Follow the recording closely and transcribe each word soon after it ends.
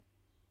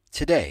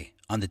Today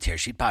on the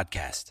Tearsheet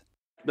Podcast.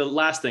 The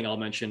last thing I'll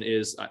mention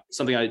is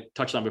something I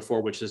touched on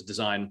before, which is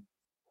design.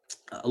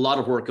 A lot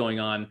of work going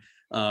on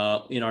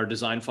in our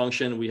design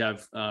function. We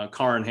have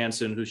Karin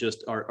Hansen, who's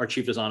just our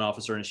chief design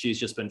officer, and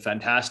she's just been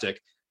fantastic.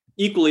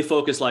 Equally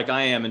focused like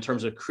I am in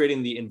terms of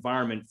creating the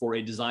environment for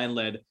a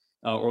design-led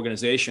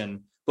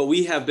organization. But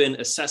we have been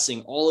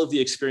assessing all of the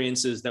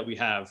experiences that we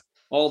have,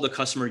 all the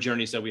customer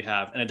journeys that we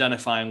have, and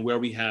identifying where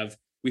we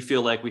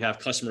feel like we have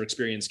customer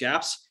experience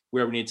gaps,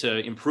 where we need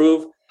to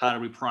improve, how do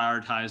we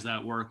prioritize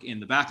that work in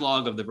the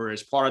backlog of the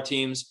various product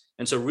teams.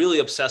 And so really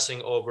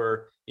obsessing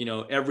over,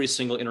 every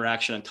single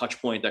interaction and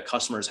touch point that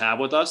customers have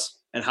with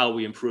us and how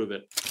we improve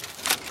it.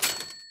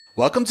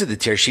 Welcome to the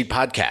Tearsheet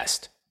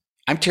Podcast.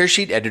 I'm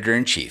Tearsheet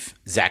Editor-in-Chief,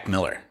 Zach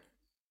Miller.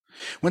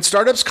 When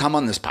startups come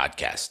on this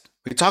podcast,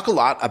 we talk a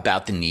lot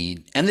about the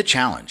need and the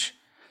challenge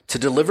to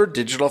deliver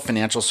digital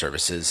financial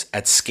services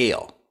at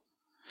scale.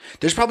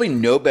 There's probably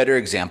no better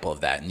example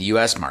of that in the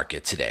US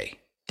market today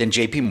than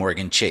JP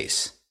Morgan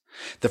Chase.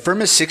 The firm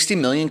has 60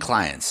 million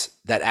clients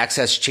that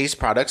access Chase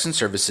products and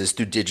services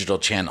through digital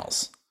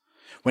channels.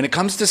 When it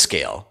comes to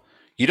scale,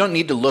 you don't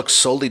need to look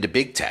solely to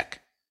big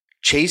tech.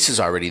 Chase is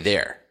already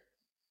there.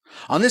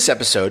 On this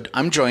episode,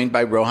 I'm joined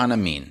by Rohan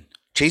Amin,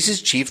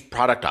 Chase's Chief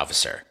Product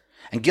Officer,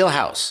 and Gil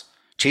House,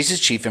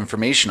 Chase's Chief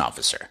Information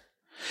Officer.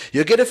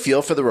 You'll get a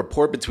feel for the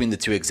rapport between the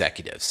two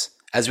executives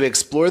as we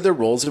explore their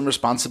roles and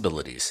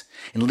responsibilities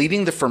in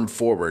leading the firm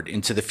forward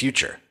into the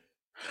future.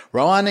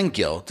 Rohan and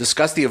Gil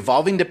discuss the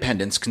evolving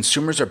dependence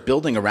consumers are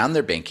building around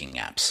their banking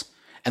apps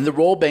and the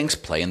role banks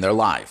play in their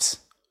lives.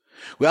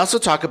 We also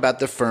talk about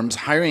the firm's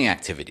hiring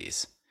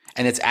activities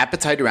and its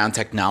appetite around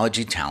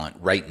technology talent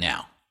right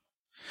now.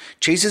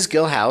 Chase's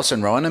Gil House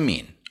and Rohan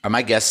Amin are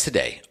my guests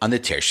today on the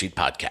Tearsheet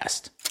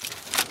Podcast.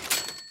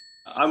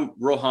 I'm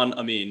Rohan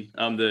Amin.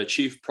 I'm the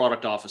Chief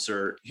Product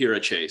Officer here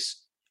at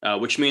Chase,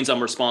 which means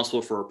I'm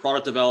responsible for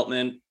product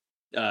development,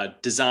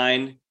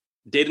 design,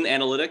 data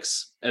and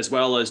analytics, as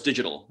well as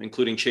digital,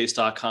 including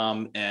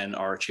Chase.com and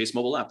our Chase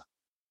mobile app.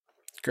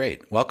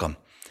 Great. Welcome.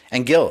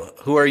 And Gil,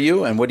 who are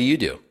you and what do you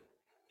do?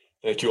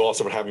 Thank you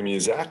also for having me,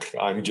 Zach.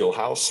 I'm Gil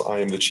House. I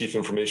am the Chief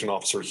Information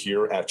Officer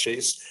here at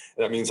Chase.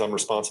 That means I'm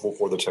responsible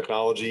for the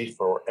technology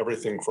for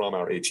everything from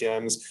our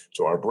ATMs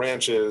to our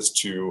branches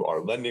to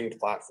our lending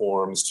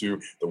platforms to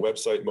the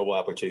website mobile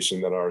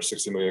application that our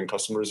 60 million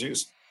customers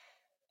use.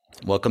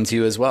 Welcome to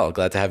you as well.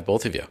 Glad to have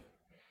both of you.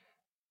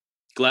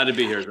 Glad to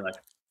be here,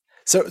 Zach.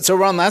 So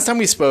Ron, last time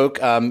we spoke,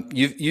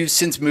 you've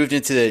since moved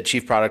into the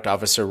Chief Product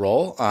Officer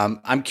role.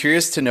 I'm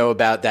curious to know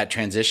about that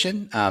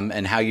transition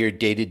and how your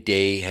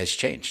day-to-day has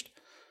changed.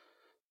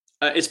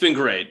 It's been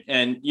great.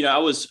 And, I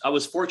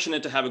was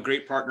fortunate to have a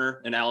great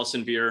partner in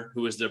Allison Beer,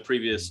 who was the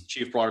previous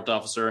Chief Product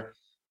Officer.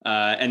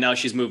 And now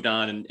she's moved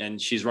on and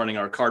she's running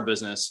our card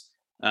business.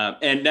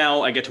 And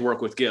now I get to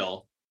work with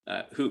Gil,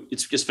 who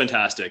it's just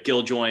fantastic.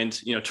 Gil joined,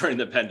 during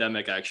the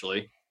pandemic,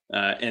 actually.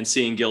 And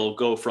seeing Gil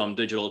go from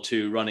digital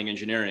to running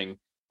engineering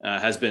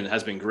has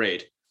been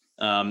great.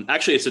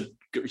 Actually, it's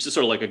just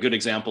sort of like a good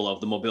example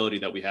of the mobility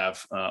that we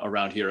have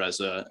around here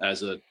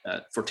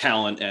for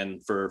talent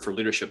and for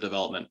leadership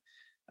development.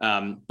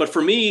 But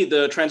for me,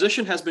 the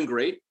transition has been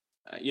great.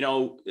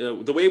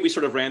 The way we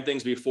sort of ran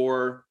things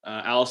before,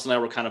 Alice and I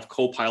were kind of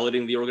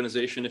co-piloting the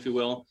organization, if you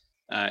will.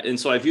 And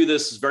so I view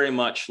this as very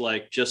much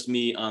like just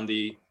me on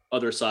the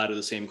other side of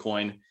the same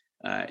coin.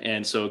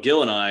 And so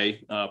Gil and I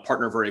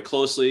partner very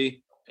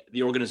closely.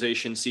 The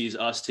organization sees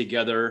us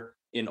together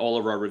in all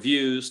of our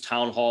reviews,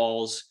 town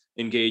halls,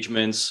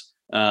 engagements,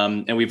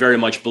 and we very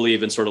much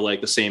believe in sort of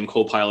like the same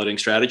co-piloting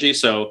strategy.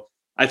 So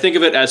I think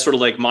of it as sort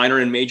of like minor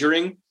and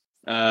majoring.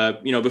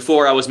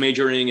 Before I was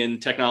majoring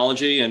in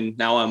technology, and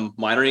now I'm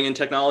minoring in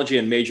technology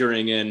and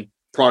majoring in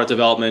product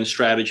development,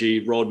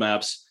 strategy,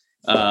 roadmaps,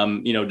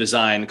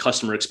 design,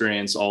 customer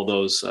experience, all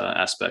those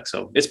aspects.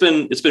 So it's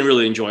been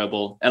really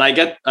enjoyable. And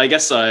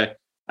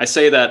I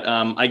say that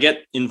I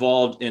get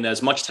involved in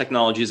as much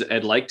technology as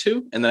I'd like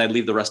to, and then I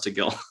leave the rest to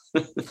Gil.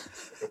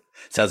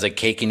 Sounds like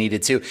cake and eat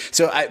it too.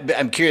 So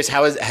I'm curious,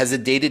 has the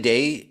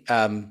day-to-day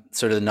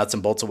sort of the nuts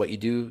and bolts of what you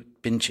do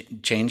been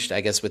changed,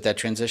 I guess, with that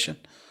transition?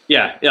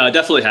 Yeah, it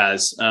definitely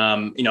has.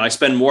 I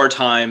spend more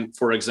time,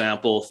 for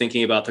example,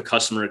 thinking about the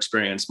customer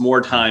experience,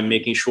 more time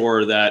making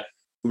sure that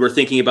we're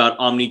thinking about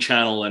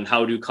omni-channel and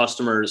how do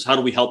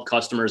we help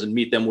customers and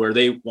meet them where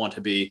they want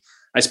to be.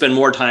 I spend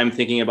more time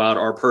thinking about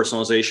our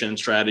personalization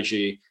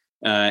strategy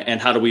and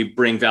how do we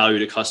bring value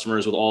to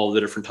customers with all the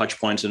different touch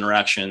points,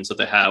 interactions that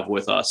they have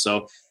with us.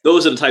 So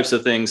those are the types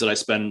of things that I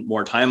spend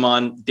more time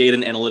on. Data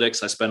and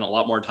analytics, I spend a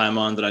lot more time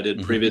on than I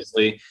did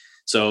previously.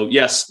 So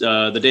yes,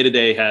 the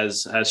day-to-day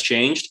has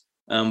changed,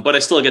 but I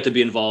still get to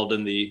be involved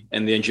in the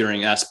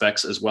engineering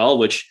aspects as well,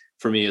 which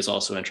for me is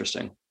also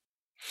interesting.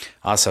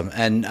 Awesome.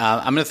 And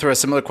I'm going to throw a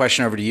similar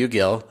question over to you,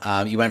 Gil.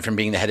 You went from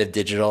being the head of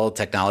digital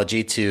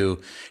technology to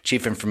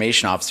chief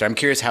information officer. I'm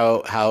curious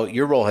how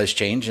your role has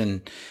changed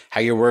and how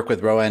your work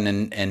with Rohan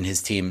and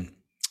his team,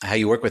 how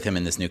you work with him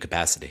in this new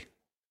capacity.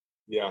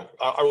 Yeah,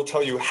 I will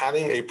tell you,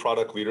 having a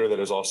product leader that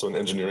is also an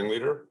engineering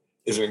leader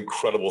is an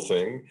incredible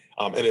thing.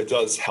 And it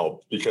does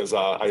help because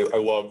I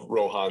love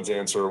Rohan's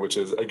answer, which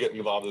is I get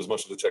involved as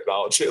much of the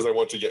technology as I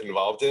want to get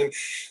involved in.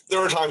 There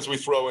are times we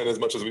throw in as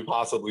much as we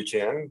possibly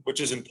can,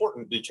 which is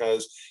important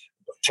because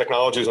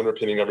technology is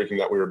underpinning everything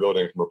that we are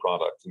building from a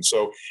product. And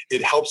so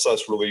it helps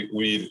us really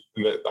lead.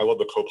 I love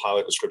the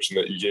co-pilot description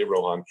that you gave,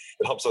 Rohan.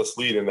 It helps us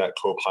lead in that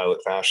co-pilot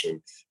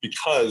fashion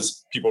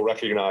because people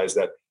recognize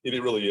that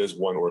it really is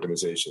one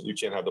organization. You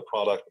can't have the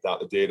product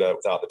without the data,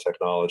 without the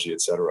technology,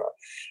 et cetera.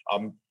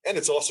 And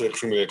it's also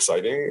extremely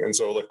exciting. And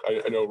so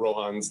I know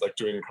Rohan's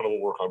doing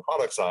incredible work on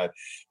product side,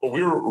 but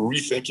we're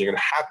rethinking and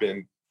have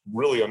been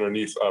really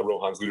underneath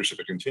Rohan's leadership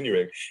and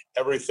continuing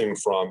everything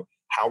from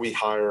how we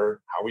hire,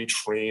 how we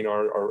train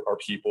our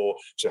people,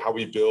 to how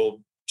we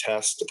build,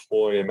 test,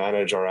 deploy, and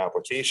manage our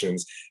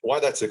applications. Why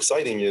that's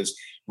exciting is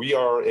we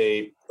are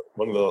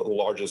one of the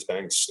largest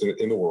banks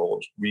in the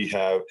world. We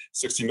have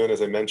 60 million,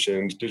 as I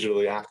mentioned,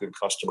 digitally active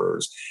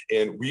customers,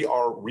 and we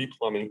are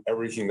replumbing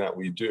everything that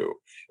we do.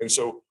 And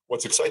so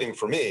what's exciting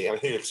for me, and I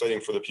think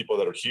exciting for the people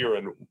that are here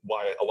and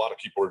why a lot of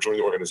people are joining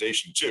the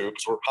organization too,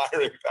 because we're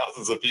hiring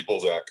thousands of people,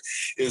 Zach,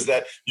 is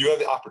that you have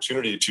the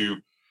opportunity to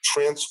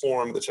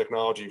transform the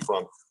technology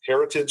from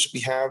heritage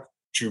we have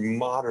to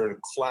modern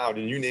cloud,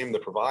 and you name the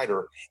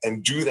provider,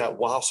 and do that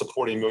while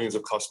supporting millions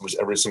of customers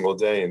every single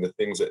day and the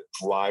things that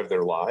drive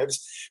their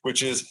lives,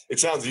 which is, it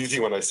sounds easy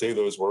when I say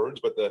those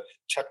words, but the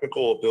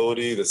technical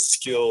ability, the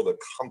skill, the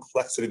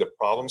complexity, the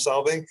problem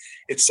solving,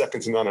 it's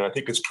second to none. And I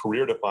think it's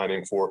career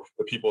defining for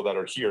the people that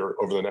are here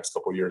over the next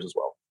couple of years as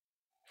well.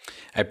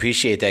 I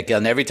appreciate that, Gil.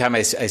 And every time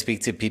I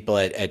speak to people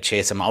at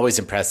Chase, I'm always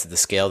impressed at the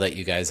scale that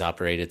you guys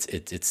operate.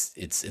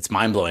 It's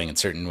mind blowing in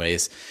certain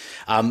ways.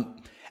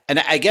 And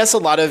I guess a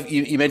lot of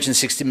you mentioned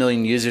 60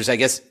 million users. I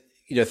guess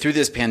through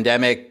this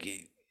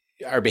pandemic,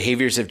 our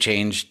behaviors have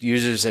changed.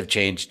 Users have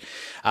changed.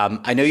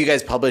 I know you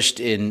guys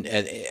published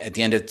at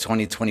the end of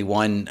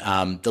 2021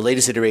 the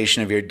latest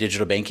iteration of your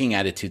digital banking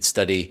attitude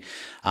study,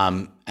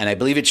 and I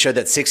believe it showed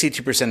that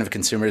 62% of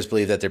consumers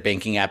believe that their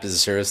banking app is a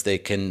service they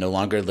can no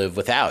longer live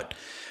without.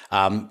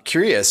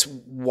 Curious,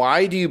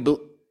 what do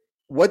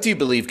you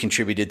believe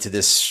contributed to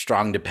this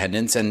strong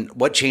dependence, and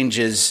what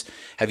changes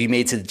have you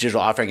made to the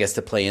digital offering, I guess,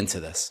 to play into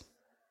this?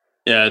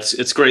 Yeah,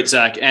 it's great,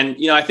 Zach. And,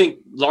 I think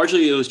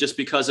largely it was just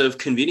because of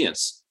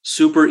convenience,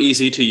 super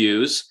easy to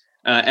use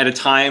at a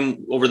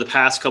time over the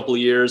past couple of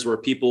years where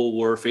people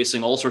were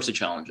facing all sorts of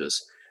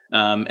challenges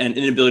and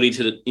inability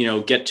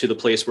to, get to the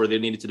place where they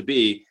needed to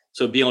be.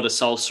 So being able to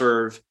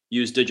self-serve,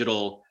 use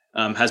digital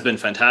has been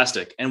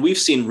fantastic. And we've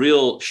seen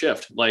real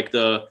shift, like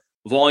the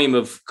volume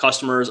of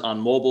customers on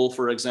mobile,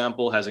 for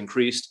example, has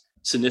increased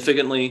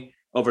significantly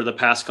over the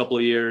past couple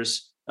of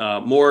years.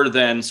 More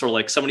than sort of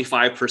like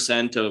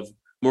 75% of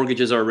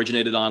mortgages are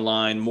originated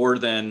online, more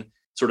than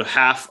sort of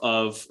half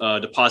of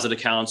deposit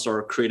accounts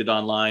are created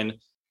online.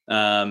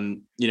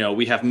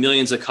 We have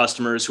millions of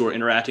customers who are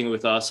interacting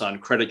with us on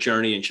credit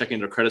journey and checking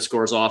their credit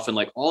scores off. And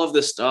all of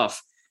this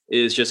stuff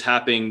is just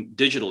happening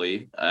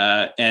digitally.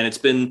 And it's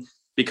been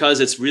because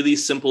it's really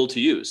simple to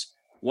use.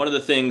 One of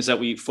the things that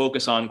we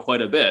focus on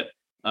quite a bit,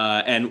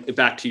 and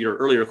back to your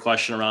earlier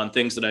question around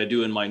things that I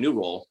do in my new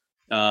role,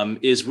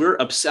 is we're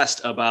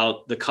obsessed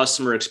about the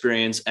customer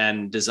experience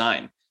and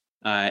design.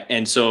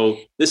 And so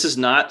this is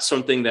not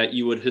something that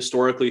you would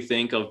historically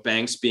think of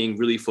banks being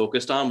really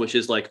focused on, which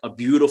is like a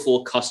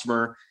beautiful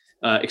customer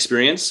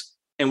experience.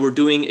 And we're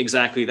doing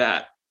exactly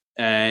that.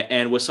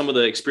 And with some of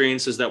the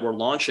experiences that we're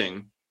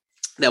launching,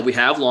 that we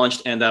have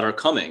launched and that are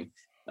coming,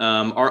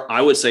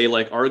 I would say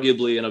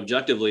arguably and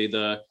objectively,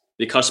 the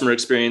customer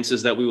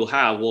experiences that we will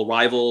have will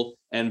rival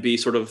and be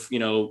sort of,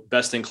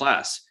 best in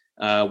class.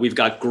 We've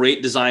got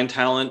great design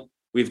talent.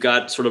 We've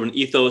got sort of an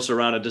ethos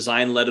around a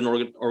design-led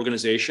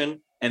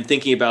organization and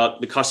thinking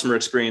about the customer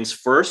experience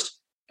first,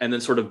 and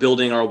then sort of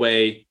building our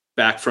way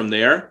back from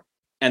there.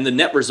 And the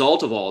net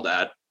result of all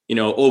that,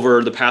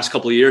 over the past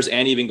couple of years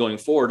and even going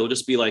forward, will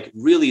just be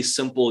really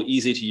simple,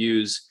 easy to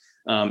use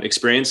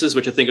experiences,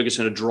 which I think are just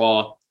going to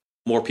draw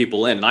more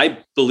people in. And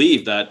I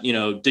believe that,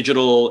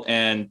 digital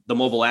and the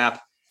mobile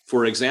app,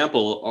 for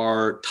example,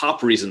 are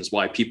top reasons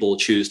why people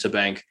choose to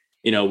bank,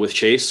 with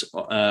Chase.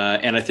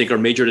 And I think are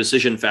major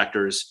decision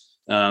factors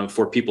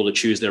for people to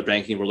choose their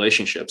banking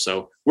relationship.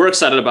 So we're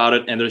excited about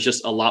it. And there's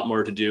just a lot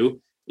more to do,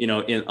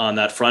 on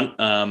that front.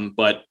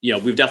 But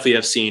we've definitely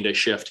have seen a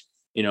shift,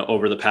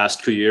 over the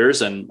past 2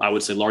 years. And I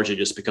would say largely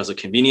just because of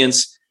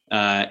convenience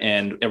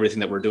and everything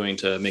that we're doing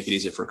to make it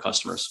easier for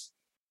customers.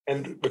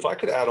 And if I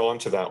could add on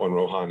to that one,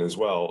 Rohan, as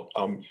well,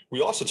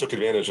 we also took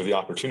advantage of the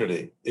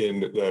opportunity in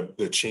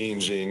the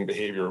changing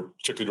behavior,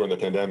 particularly during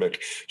the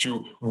pandemic,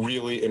 to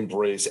really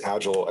embrace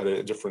Agile at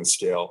a different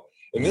scale.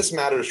 And this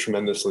matters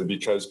tremendously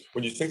because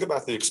when you think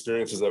about the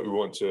experiences that we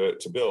want to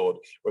build,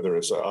 whether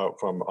it's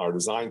from our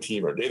design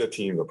team, our data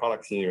team, the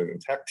product team, and the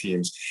tech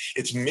teams,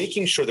 it's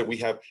making sure that we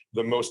have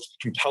the most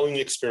compelling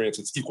experience.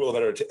 It's equal or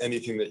better to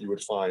anything that you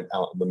would find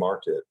out in the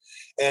market.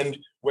 And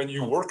when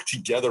you work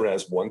together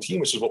as one team,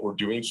 which is what we're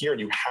doing here,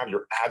 and you have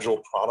your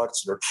agile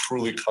products that are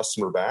truly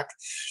customer backed,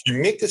 you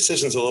make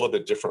decisions a little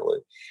bit differently.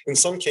 In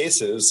some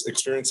cases,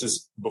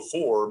 experiences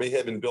before may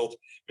have been built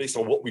based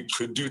on what we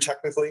could do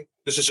technically.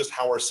 This is just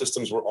how our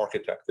systems were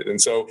architected. And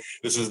so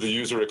this is the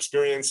user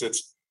experience.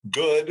 It's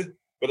good,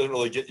 but doesn't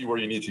really get you where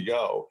you need to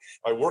go.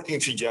 By working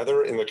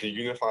together in like a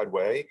unified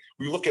way,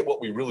 we look at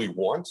what we really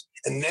want,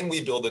 and then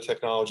we build the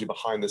technology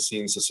behind the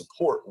scenes to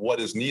support what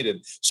is needed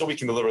so we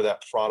can deliver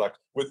that product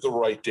with the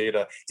right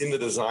data in the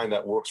design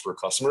that works for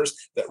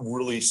customers, that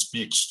really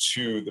speaks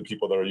to the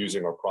people that are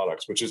using our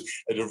products, which is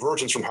a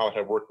divergence from how it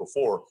had worked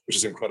before, which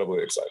is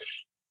incredibly exciting.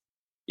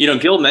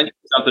 Gil mentioned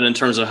something in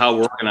terms of how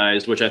we're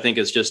organized, which I think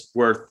is just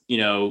worth,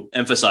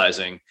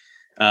 emphasizing.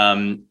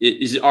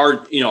 Is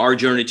our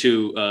journey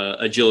to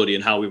agility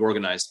and how we've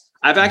organized.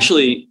 I've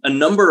actually, a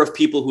number of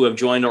people who have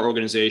joined our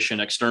organization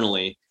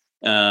externally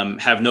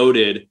have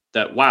noted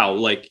that, wow,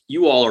 like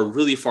you all are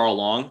really far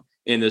along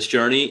in this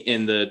journey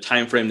in the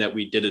time frame that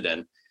we did it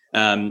in.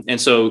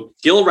 And so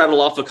Gil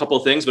rattled off a couple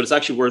of things, but it's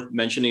actually worth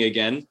mentioning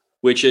again,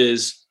 which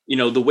is,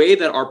 the way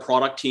that our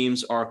product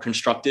teams are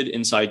constructed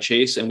inside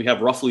Chase, and we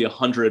have roughly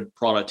 100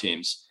 product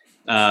teams.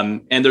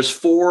 And there's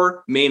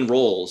 4 main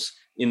roles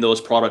in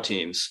those product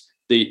teams.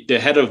 The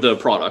head of the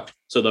product,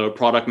 so the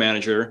product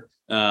manager,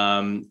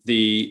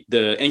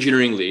 the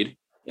engineering lead,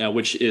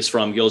 which is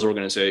from Gil's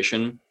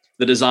organization,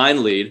 the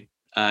design lead,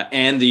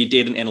 and the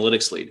data and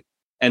analytics lead.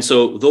 And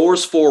so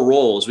those 4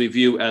 roles we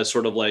view as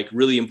sort of like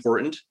really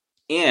important.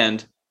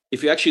 And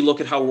if you actually look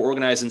at how we're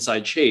organized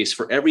inside Chase,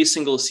 for every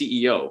single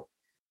CEO,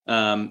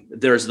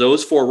 there's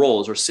those 4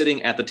 roles are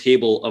sitting at the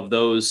table of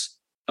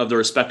the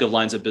respective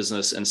lines of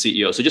business and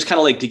CEO. So just kind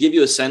of like to give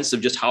you a sense of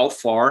just how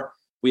far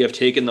we have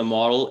taken the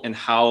model and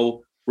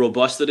how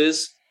robust it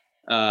is.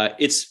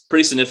 It's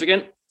pretty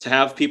significant to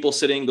have people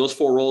sitting, those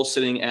 4 roles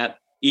sitting at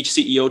each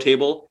CEO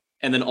table,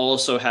 and then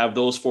also have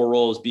those 4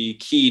 roles be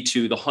key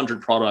to the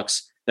 100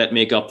 products that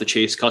make up the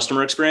Chase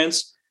customer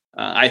experience.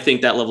 I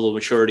think that level of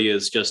maturity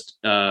is just,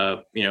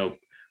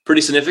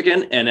 pretty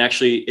significant, and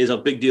actually is a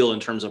big deal in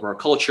terms of our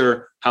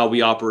culture, how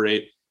we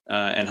operate,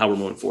 and how we're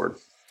moving forward.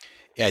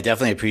 Yeah, I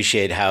definitely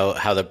appreciate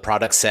how the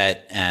product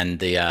set and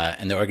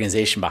the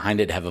organization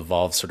behind it have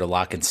evolved sort of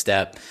lock and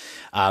step.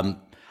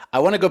 I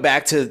want to go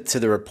back to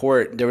the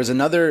report. There was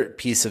another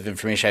piece of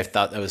information I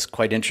thought that was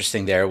quite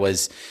interesting. There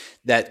was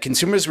that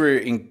consumers were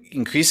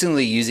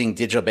increasingly using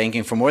digital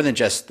banking for more than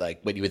just like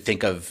what you would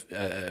think of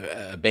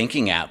a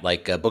banking app,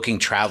 like booking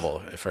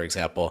travel, for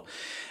example.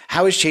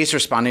 How is Chase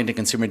responding to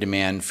consumer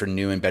demand for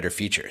new and better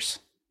features?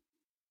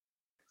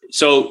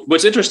 So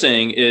what's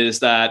interesting is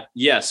that,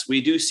 yes,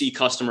 we do see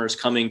customers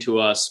coming to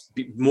us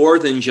more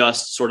than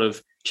just sort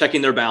of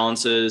checking their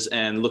balances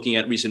and looking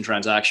at recent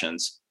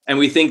transactions. And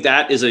we think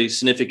that is a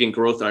significant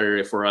growth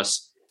area for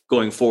us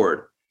going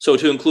forward. So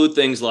to include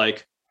things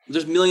like,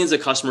 there's millions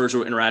of customers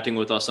who are interacting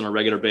with us on a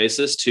regular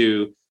basis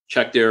to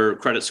check their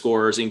credit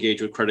scores,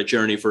 engage with Credit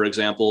Journey, for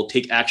example,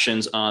 take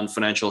actions on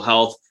financial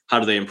health. How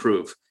do they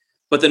improve?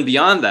 But then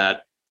beyond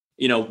that,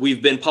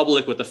 we've been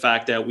public with the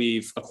fact that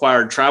we've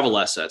acquired travel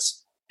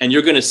assets, and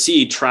you're going to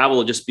see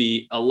travel just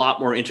be a lot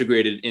more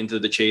integrated into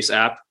the Chase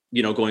app,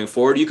 going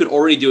forward. You could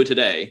already do it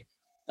today.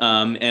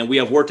 And we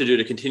have work to do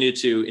to continue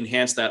to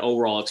enhance that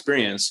overall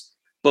experience.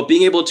 But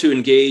being able to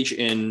engage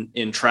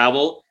in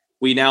travel,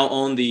 we now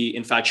own the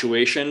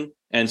Infatuation.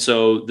 And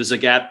so the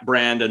Zagat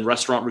brand and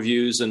restaurant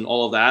reviews and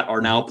all of that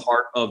are now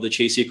part of the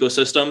Chase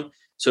ecosystem.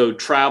 So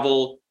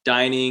travel,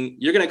 dining,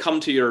 you're going to come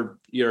to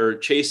your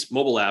Chase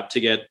mobile app to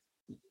get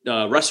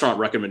restaurant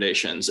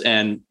recommendations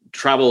and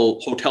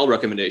travel hotel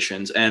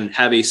recommendations and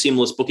have a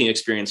seamless booking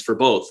experience for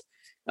both.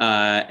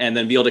 And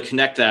then be able to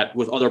connect that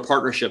with other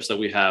partnerships that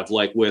we have,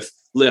 like with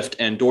Lyft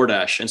and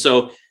DoorDash. And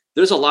so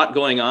there's a lot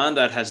going on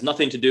that has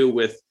nothing to do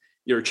with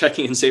your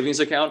checking and savings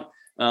account,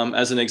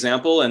 as an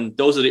example. And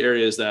those are the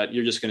areas that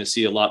you're just going to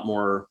see a lot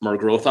more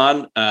growth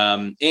on.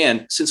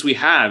 And since we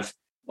have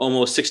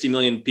almost 60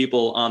 million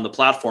people on the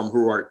platform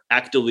who are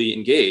actively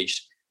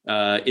engaged,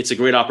 it's a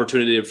great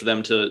opportunity for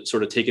them to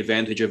sort of take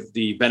advantage of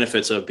the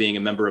benefits of being a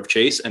member of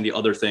Chase and the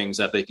other things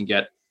that they can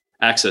get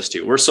access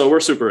to. We're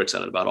super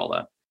excited about all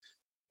that.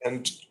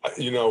 And,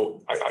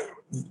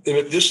 in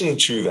addition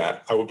to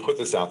that, I would put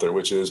this out there,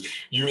 which is,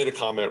 you made a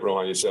comment,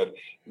 Rohan, you said,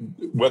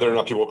 whether or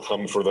not people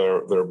come for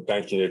their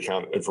banking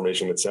account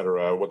information, et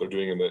cetera, what they're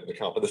doing in the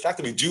account. But the fact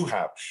that we do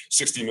have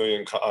 60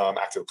 million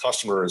active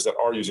customers that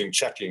are using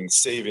checking,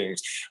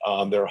 savings,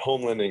 their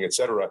home lending, et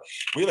cetera,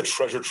 we have a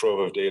treasure trove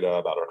of data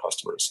about our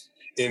customers.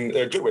 In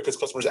a good way, because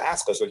customers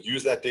ask us to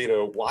use that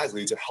data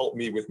wisely to help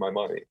me with my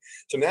money.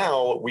 So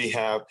now we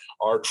have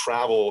our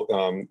travel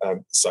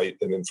site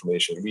and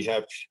information. We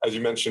have, as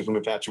you mentioned, from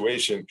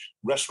Infatuation,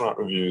 restaurant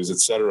reviews, et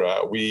cetera.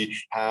 We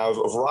have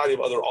a variety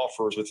of other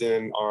offers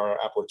within our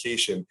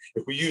application.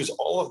 If we use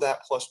all of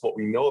that plus what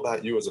we know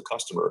about you as a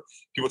customer,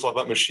 people talk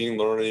about machine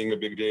learning,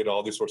 big data,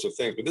 all these sorts of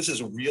things, but this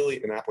is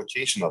really an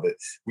application of it.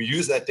 We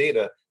use that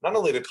data not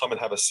only to come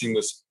and have a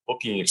seamless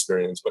booking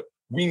experience, but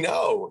we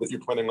know that you're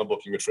planning on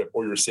booking a trip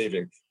or you're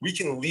saving. We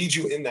can lead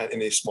you in that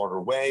in a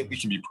smarter way. We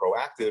can be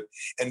proactive,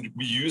 and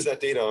we use that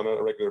data on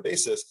a regular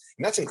basis.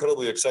 And that's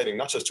incredibly exciting,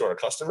 not just to our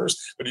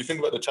customers, but you think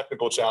about the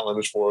technical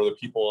challenge for the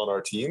people on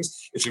our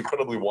teams. It's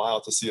incredibly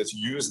wild to see us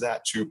use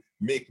that to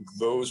make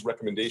those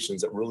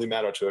recommendations that really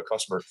matter to a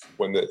customer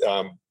when at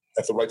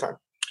the right time.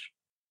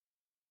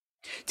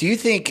 Do you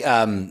think,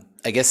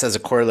 I guess as a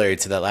corollary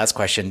to that last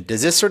question,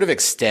 does this sort of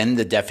extend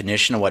the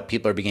definition of what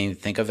people are beginning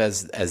to think of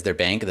as their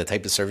bank, the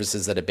type of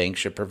services that a bank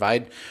should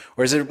provide?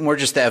 Or is it more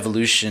just the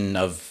evolution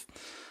of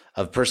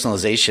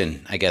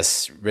personalization, I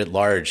guess, writ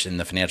large in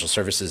the financial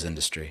services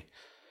industry?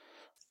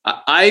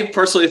 I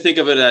personally think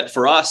of it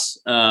for us,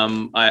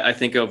 I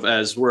think of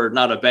as we're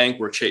not a bank,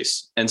 we're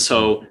Chase. And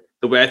so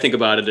the way I think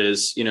about it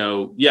is,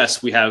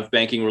 yes, we have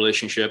banking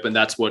relationship, and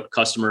that's what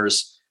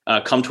customers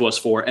come to us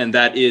for. And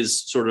that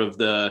is sort of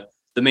the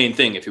main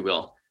thing, if you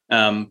will.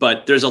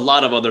 But there's a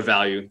lot of other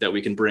value that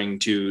we can bring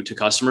to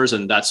customers.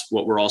 And that's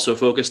what we're also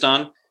focused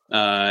on.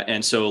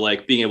 And so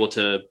like being able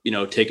to,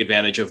 take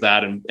advantage of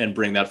that and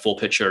bring that full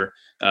picture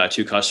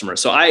to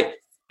customers. So I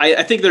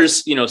think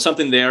there's,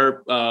 something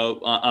there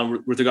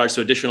with regards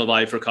to additional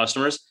value for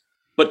customers.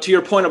 But to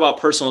your point about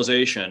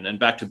personalization, and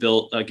back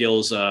to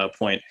Gil's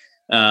point,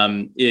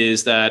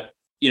 is that,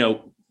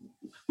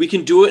 we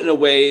can do it in a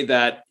way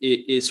that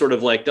it sort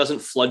of like doesn't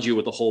flood you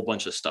with a whole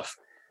bunch of stuff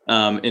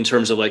in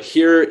terms of like,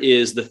 here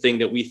is the thing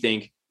that we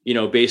think,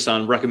 based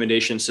on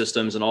recommendation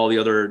systems and all the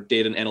other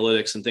data and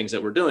analytics and things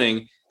that we're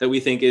doing, that we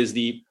think is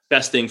the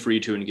best thing for you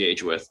to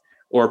engage with.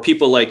 Or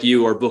people like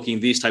you are booking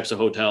these types of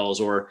hotels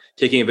or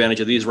taking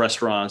advantage of these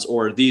restaurants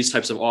or these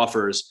types of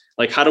offers.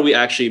 Like, how do we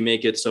actually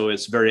make it so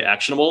it's very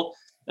actionable?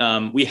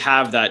 We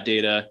have that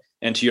data.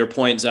 And to your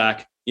point,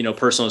 Zach,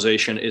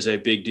 personalization is a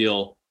big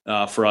deal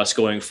for us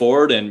going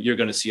forward. And you're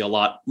going to see a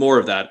lot more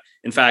of that.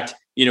 In fact,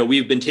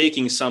 we've been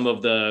taking some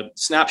of the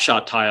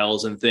snapshot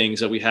tiles and things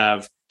that we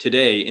have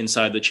today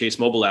inside the Chase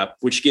mobile app,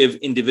 which give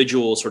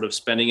individual sort of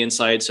spending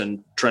insights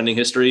and trending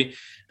history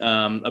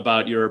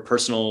about your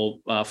personal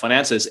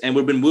finances. And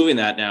we've been moving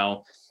that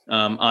now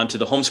onto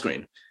the home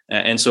screen.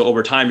 And so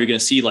over time, you're going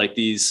to see like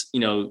these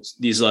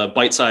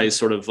bite-sized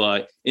sort of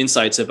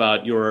insights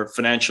about your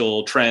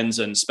financial trends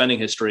and spending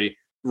history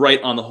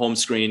right on the home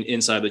screen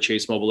inside the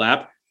Chase mobile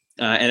app.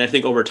 And I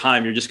think over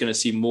time, you're just going to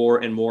see more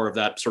and more of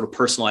that sort of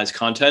personalized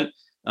content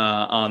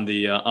on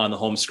the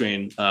home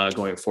screen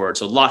going forward.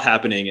 So a lot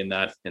happening in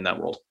that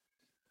world.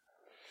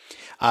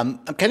 I'm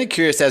kind of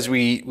curious, as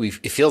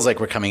it feels like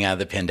we're coming out of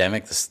the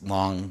pandemic, this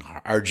long,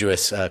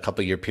 arduous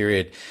couple year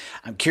period.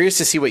 I'm curious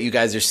to see what you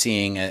guys are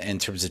seeing in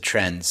terms of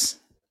trends.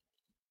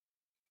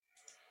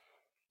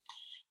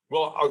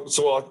 Well,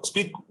 so I'll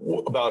speak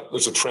about,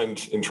 there's a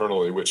trend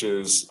internally, which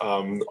is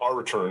our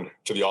return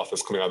to the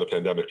office coming out of the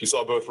pandemic. You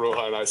saw both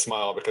Rohan and I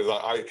smile because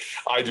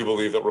I do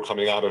believe that we're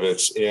coming out of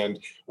it. And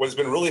what's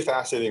been really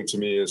fascinating to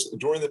me is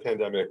during the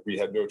pandemic, we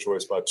had no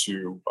choice but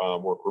to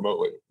work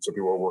remotely. So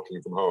people were working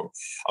from home.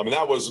 And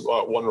that was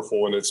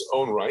wonderful in its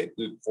own right.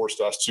 It forced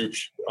us to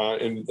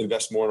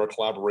invest more in our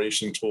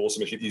collaboration tools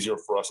to make it easier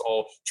for us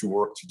all to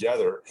work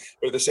together.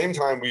 But at the same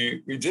time,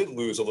 we did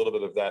lose a little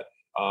bit of that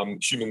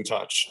human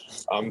touch.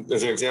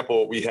 As an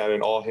example, we had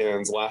an all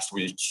hands last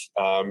week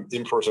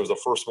in person. It was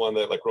the first one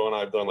that like Ro and I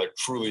have done like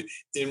truly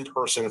in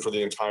person for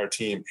the entire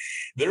team.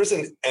 There's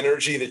an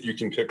energy that you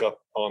can pick up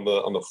on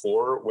the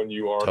floor when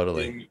you are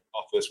Totally. in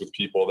office with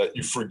people that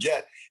you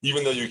forget,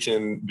 even though you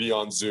can be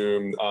on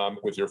Zoom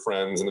with your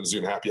friends and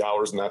Zoom happy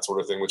hours and that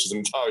sort of thing, which is an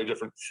entirely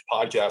different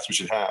podcast we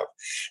should have.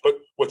 But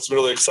what's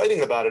really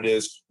exciting about it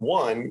is,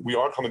 one, we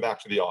are coming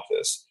back to the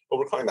office. But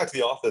we're coming back to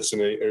the office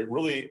in a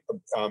really,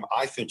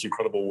 I think,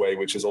 incredible way,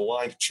 which is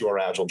aligned to our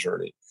Agile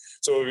journey.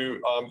 So if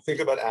you think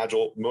about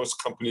Agile,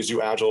 most companies do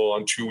Agile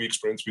on 2-week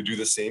sprints. We do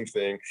the same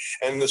thing.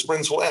 And the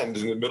sprints will end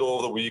in the middle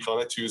of the week on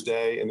a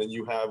Tuesday. And then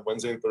you have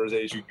Wednesday and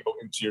Thursday as you go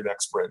into your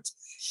next sprint.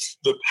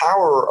 The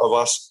power of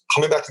us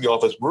coming back to the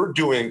office, we're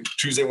doing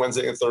Tuesday,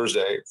 Wednesday, and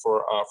Thursday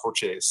for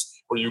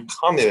Chase, where you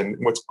come in.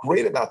 What's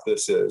great about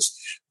this is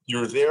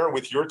you're there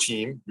with your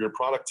team, your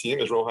product team,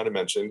 as Rohan had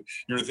mentioned.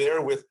 You're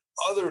there with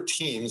other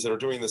teams that are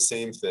doing the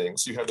same thing.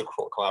 So you have the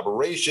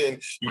collaboration,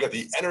 you got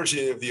the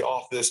energy of the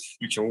office,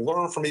 you can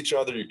learn from each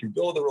other, you can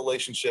build the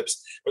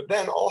relationships, but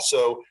then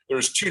also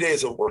there's 2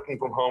 days of working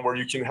from home where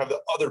you can have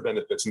the other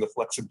benefits and the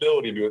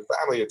flexibility to be with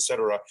family, et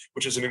cetera,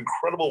 which is an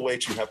incredible way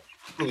to have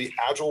really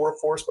agile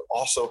workforce, but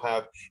also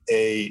have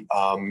a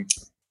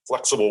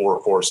flexible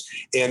workforce.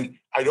 And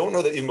I don't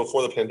know that even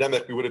before the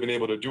pandemic, we would have been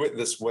able to do it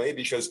this way,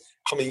 because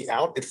coming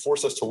out, it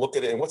forced us to look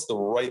at it and what's the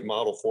right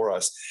model for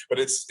us. But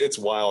it's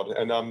wild.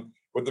 And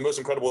what the most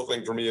incredible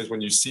thing for me is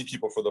when you see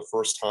people for the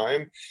first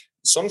time,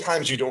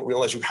 sometimes you don't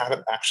realize you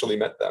haven't actually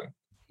met them.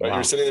 Right? Wow.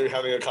 You're sitting there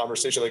having a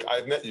conversation like,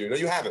 I've met you. No,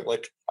 you haven't.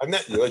 Like, I've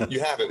met you. Like, you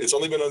haven't. It's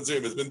only been on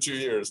Zoom. It's been 2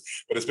 years,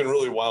 but it's been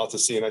really wild to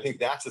see. And I think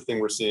that's the thing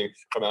we're seeing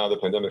come out of the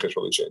pandemic has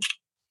really changed.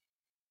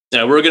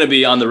 Yeah, we're going to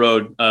be on the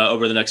road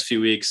over the next few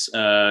weeks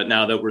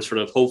now that we're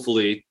sort of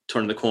hopefully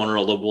turning the corner,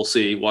 although we'll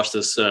see, watch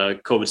this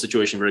COVID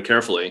situation very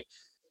carefully.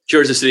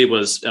 Jersey City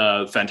was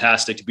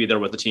fantastic to be there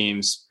with the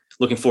teams.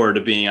 Looking forward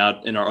to being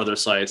out in our other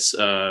sites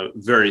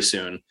very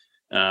soon.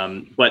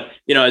 But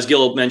as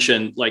Gil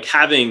mentioned, like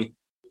having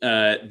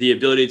the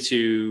ability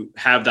to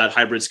have that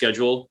hybrid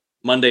schedule,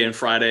 Monday and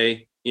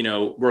Friday,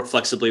 work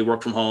flexibly,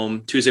 work from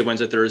home, Tuesday,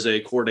 Wednesday, Thursday,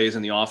 core days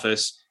in the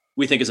office,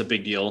 we think is a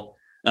big deal,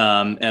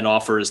 and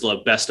offers the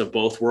best of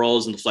both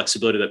worlds and the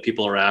flexibility that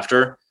people are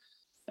after.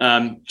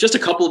 Just a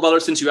couple of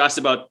others, since you asked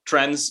about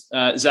trends,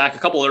 Zach, a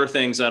couple other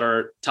things that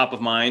are top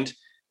of mind.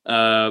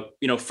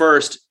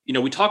 First,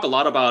 we talk a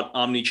lot about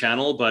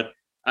omni-channel, but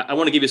I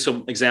want to give you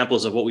some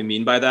examples of what we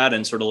mean by that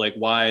and sort of like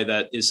why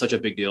that is such a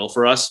big deal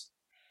for us.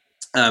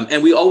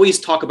 And we always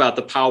talk about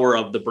the power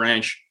of the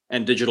branch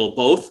and digital,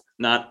 both,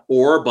 not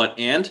or, but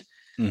and.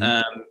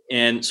 Mm-hmm.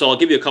 And so I'll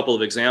give you a couple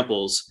of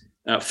examples.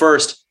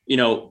 First,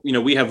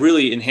 we have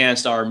really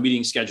enhanced our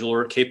meeting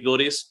scheduler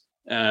capabilities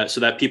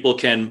so that people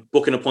can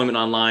book an appointment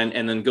online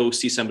and then go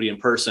see somebody in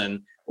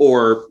person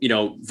or,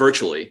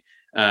 virtually.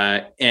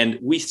 And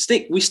we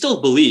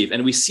still believe,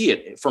 and we see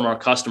it from our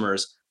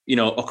customers,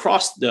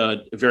 across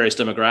the various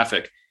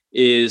demographic,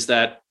 is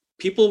that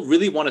people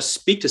really want to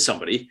speak to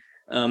somebody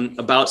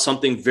about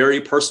something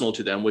very personal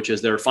to them, which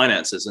is their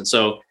finances. And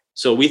so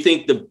we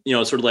think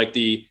sort of like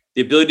the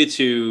ability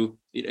to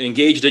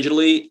engage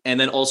digitally and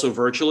then also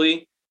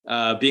virtually,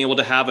 being able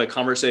to have a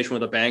conversation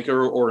with a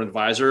banker or an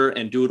advisor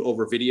and do it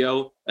over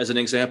video as an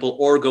example,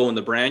 or go in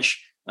the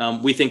branch.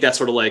 We think that's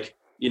sort of like,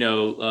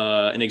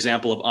 an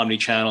example of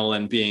omni-channel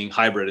and being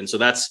hybrid. And so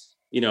that's,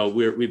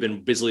 we've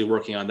been busily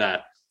working on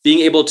that.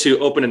 Being able to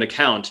open an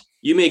account,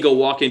 you may go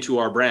walk into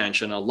our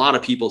branch, and a lot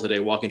of people today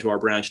walk into our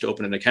branch to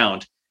open an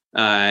account.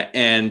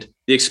 And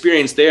the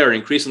experience there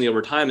increasingly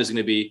over time is going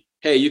to be,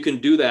 hey, you can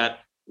do that.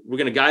 We're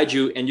going to guide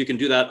you, and you can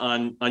do that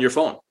on your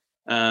phone.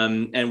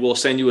 And we'll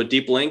send you a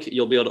deep link.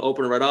 You'll be able to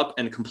open it right up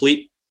and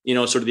complete,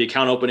 sort of the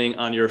account opening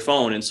on your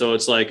phone. And so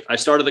it's like, I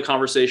started the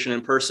conversation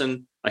in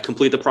person, I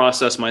complete the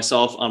process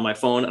myself on my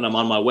phone, and I'm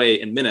on my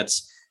way in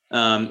minutes.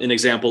 An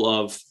example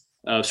of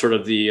sort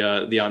of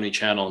the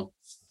omni-channel.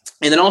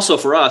 And then also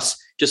for us,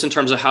 just in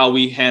terms of how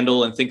we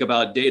handle and think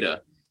about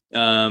data,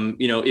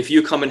 if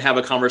you come and have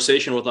a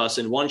conversation with us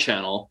in one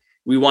channel,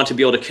 we want to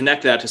be able to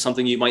connect that to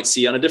something you might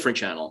see on a different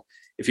channel.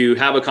 If you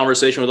have a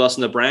conversation with us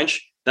in the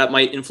branch, that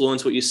might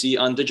influence what you see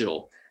on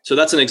digital. So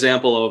that's an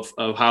example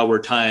of how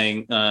we're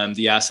tying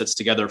the assets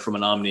together from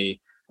an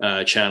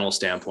omni-channel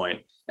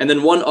standpoint. And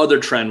then one other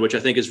trend, which I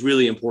think is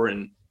really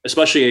important,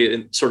 especially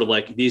in sort of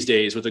like these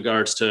days with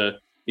regards to,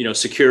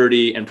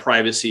 security and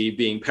privacy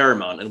being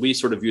paramount. And we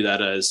sort of view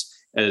that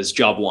as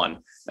job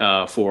one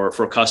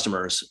for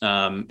customers.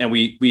 And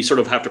we sort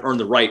of have to earn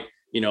the right,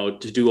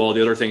 to do all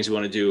the other things we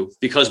want to do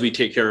because we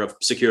take care of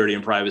security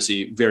and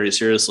privacy very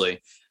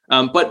seriously.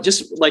 But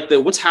just like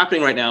what's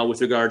happening right now with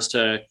regards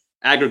to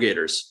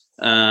aggregators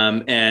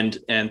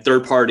and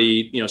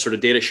third-party, sort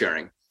of data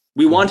sharing,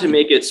 we want to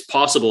make it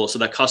possible so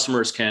that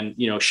customers can,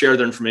 share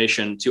their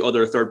information to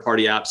other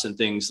third-party apps and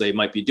things they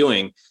might be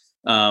doing,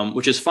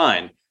 which is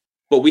fine.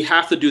 But we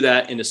have to do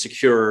that in a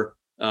secure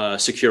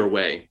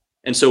way.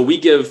 And so we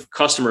give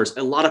customers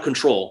a lot of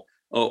control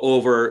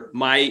over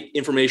my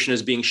information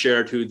is being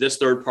shared to this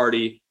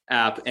third-party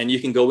app, and you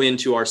can go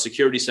into our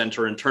security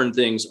center and turn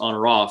things on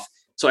or off.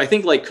 So I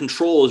think like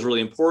control is really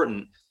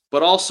important,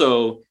 but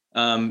also,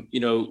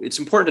 it's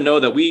important to know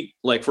that we,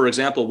 like, for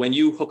example, when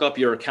you hook up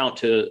your account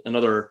to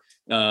another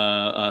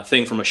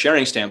thing from a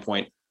sharing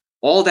standpoint,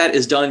 all that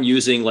is done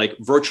using like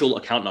virtual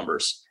account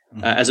numbers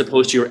as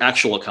opposed to your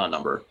actual account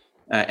number.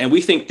 And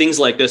we think things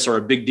like this are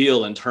a big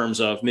deal in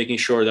terms of making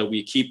sure that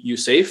we keep you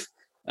safe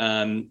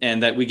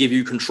and that we give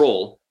you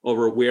control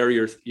over where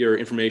your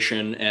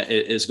information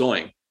is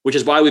going, which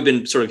is why we've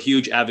been sort of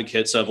huge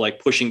advocates of like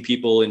pushing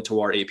people into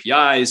our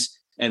APIs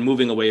and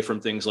moving away from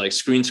things like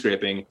screen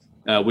scraping,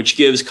 which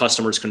gives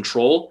customers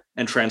control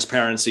and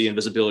transparency and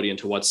visibility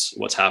into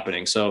what's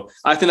happening. So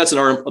I think that's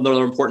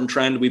another important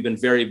trend. We've been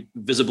very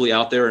visibly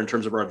out there in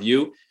terms of our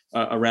view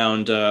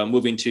around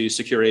moving to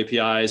secure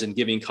APIs and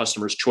giving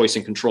customers choice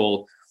and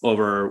control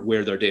over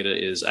where their data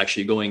is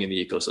actually going in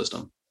the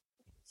ecosystem.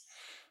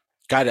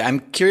 Got it. I'm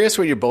curious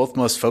what you're both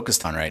most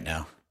focused on right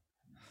now.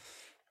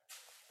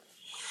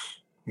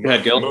 Go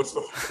ahead, Gil. Most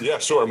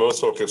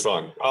focused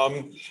on.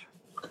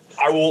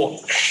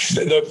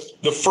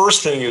 The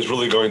first thing is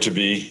really going to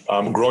be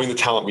growing the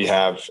talent we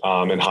have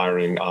and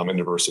hiring and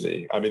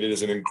diversity. I mean, it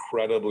is an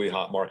incredibly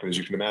hot market, as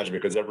you can imagine,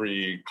 because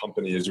every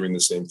company is doing the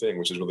same thing,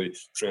 which is really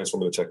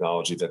transforming the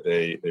technology that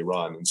they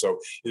run. And so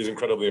it is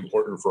incredibly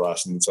important for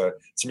us. And it's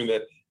something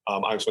that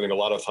I'm spending a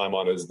lot of time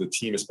on, as the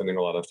team is spending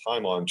a lot of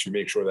time on, to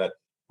make sure that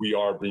we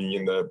are bringing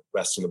in the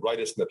best and the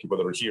brightest, and that people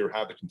that are here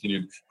have the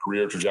continued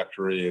career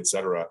trajectory, et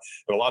cetera.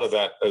 And a lot of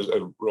that, as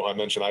Rohan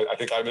mentioned, I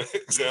think I'm an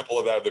example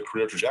of that, the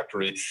career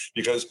trajectory,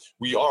 because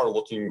we are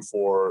looking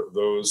for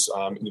those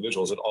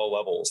individuals at all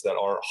levels that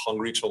are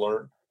hungry to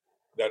learn,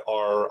 that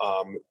are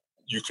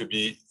you could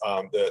be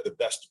the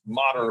best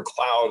modern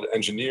cloud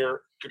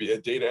engineer, could be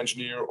a data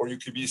engineer, or you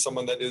could be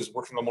someone that is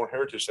working on more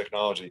heritage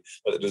technology.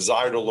 But the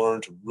desire to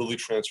learn, to really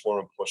transform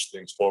and push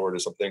things forward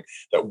is something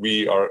that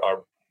we are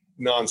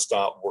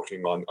nonstop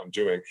working on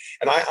doing.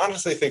 And I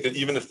honestly think that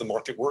even if the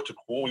market were to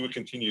cool, we would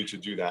continue to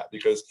do that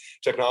because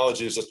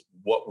technology is just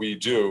what we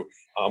do.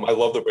 I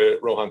love the way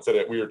Rohan said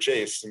it. We are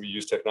Chase, and we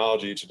use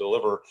technology to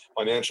deliver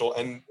financial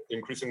and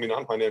increasingly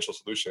non-financial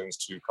solutions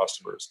to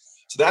customers.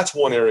 So that's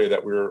one area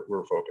that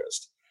we're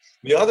focused.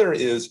 The other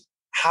is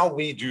how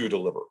we do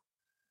deliver.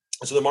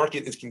 So the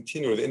market is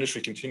the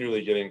industry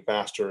continually getting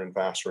faster and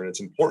faster. And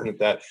it's important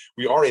that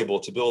we are able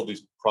to build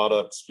these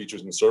products,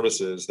 features, and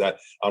services that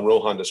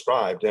Rohan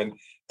described. And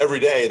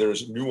every day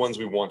there's new ones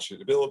we want you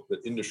to build,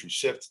 the industry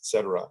shifts, et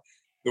cetera.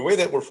 The way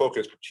that we're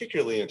focused,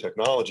 particularly in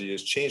technology,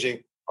 is changing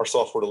our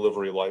software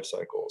delivery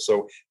lifecycle.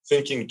 So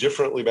thinking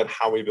differently about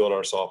how we build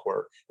our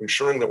software,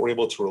 ensuring that we're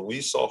able to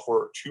release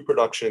software to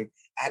production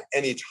at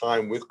any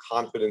time with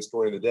confidence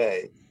during the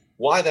day.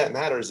 Why that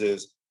matters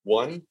is,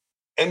 one,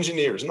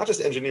 engineers, not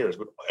just engineers,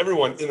 but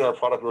everyone in our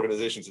product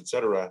organizations, et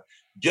cetera,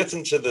 gets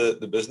into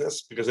the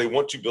business because they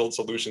want to build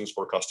solutions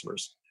for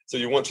customers. So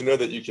you want to know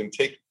that you can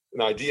take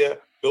an idea,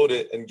 build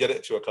it, and get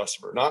it to a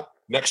customer, not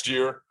next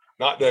year,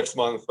 not next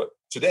month, but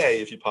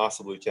today, if you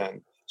possibly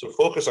can. So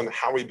focus on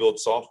how we build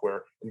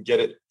software and get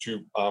it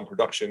to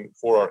production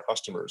for our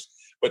customers.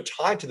 But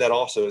tied to that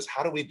also is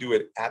how do we do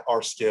it at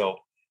our scale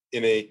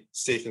in a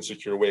safe and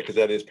secure way? Because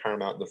that is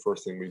paramount, the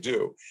first thing we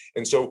do.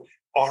 And so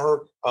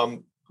our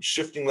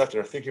shifting left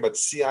and are thinking about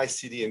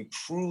CI/CD and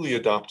truly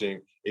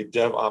adopting a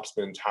DevOps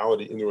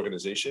mentality in the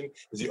organization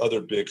is the other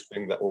big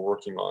thing that we're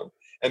working on.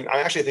 And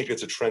I actually think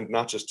it's a trend,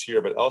 not just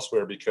here, but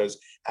elsewhere, because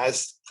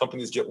as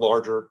companies get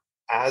larger,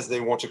 as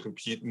they want to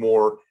compete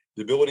more,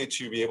 the ability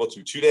to be able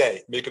to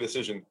today make a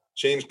decision,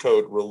 change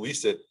code,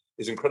 release it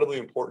is incredibly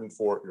important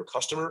for your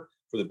customer,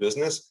 for the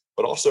business,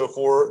 but also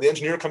for the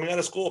engineer coming out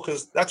of school,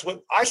 because that's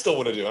what I still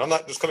want to do. And I'm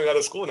not just coming out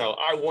of school now.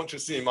 I want to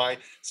see my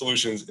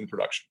solutions in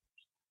production.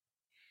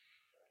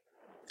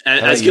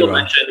 As Gil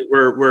mentioned,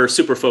 we're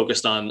super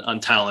focused on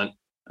talent.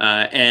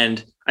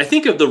 And I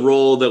think of the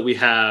role that we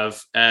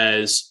have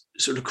as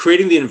sort of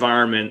creating the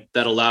environment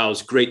that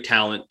allows great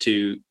talent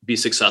to be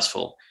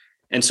successful.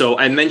 And so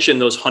I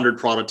mentioned those 100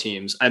 product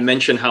teams. I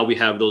mentioned how we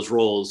have those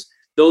roles.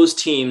 Those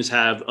teams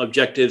have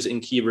objectives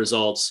and key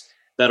results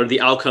that are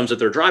the outcomes that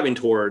they're driving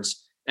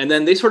towards. And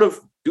then they sort of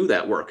do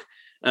that work.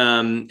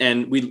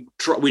 And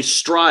we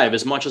strive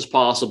as much as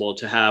possible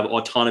to have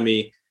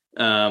autonomy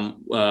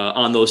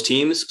on those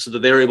teams so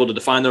that they're able to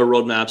define their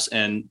roadmaps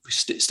and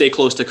stay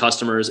close to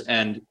customers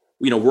and,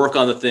 work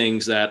on the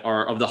things that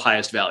are of the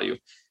highest value,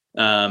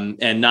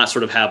 and not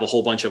sort of have a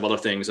whole bunch of other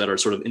things that are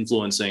sort of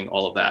influencing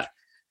all of that.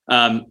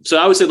 So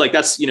I would say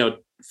that's,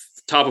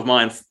 top of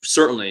mind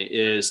certainly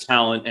is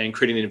talent and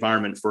creating the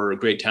environment for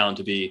great talent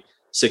to be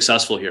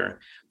successful here.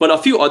 But a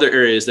few other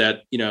areas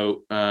that,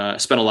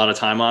 spend a lot of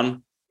time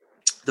on.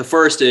 The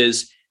first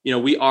is,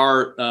 we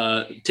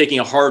are taking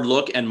a hard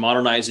look and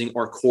modernizing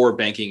our core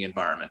banking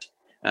environment.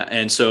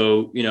 And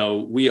so,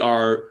 we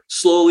are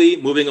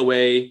slowly moving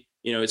away,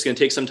 it's going to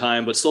take some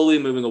time, but slowly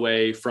moving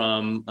away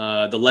from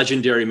the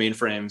legendary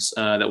mainframes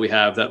that we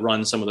have that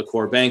run some of the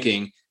core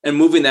banking and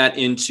moving that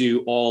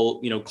into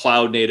all,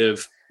 cloud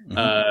native,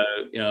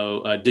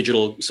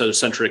 digital sort of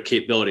centric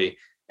capability.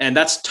 And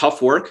that's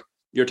tough work.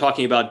 You're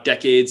talking about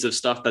decades of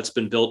stuff that's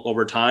been built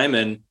over time.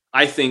 And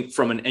I think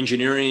from an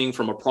engineering,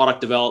 from a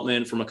product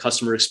development, from a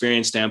customer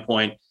experience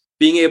standpoint,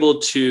 being able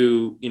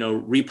to,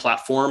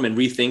 re-platform and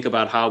rethink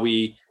about how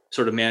we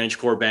sort of manage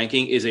core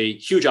banking is a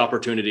huge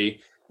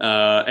opportunity,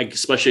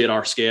 especially at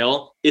our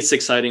scale. It's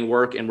exciting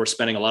work, and we're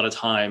spending a lot of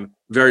time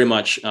very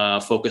much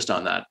focused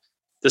on that.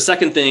 The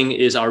second thing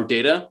is our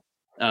data.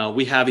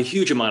 We have a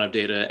huge amount of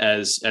data,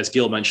 as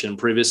Gil mentioned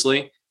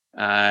previously.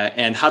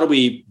 And how do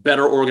we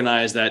better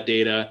organize that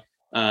data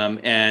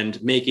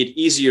and make it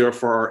easier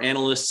for our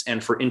analysts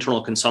and for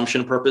internal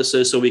consumption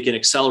purposes so we can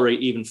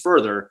accelerate even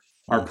further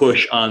our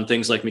push on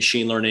things like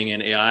machine learning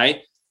and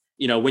AI.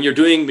 When you're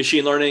doing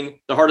machine learning,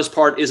 the hardest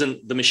part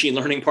isn't the machine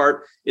learning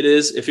part. It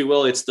is, if you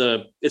will, it's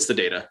the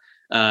data.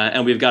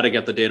 And we've got to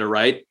get the data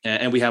right.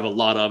 And we have a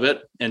lot of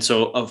it. And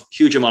so a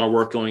huge amount of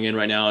work going in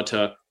right now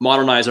to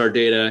modernize our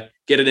data,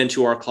 get it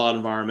into our cloud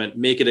environment,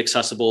 make it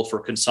accessible for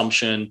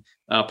consumption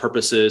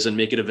purposes, and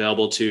make it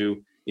available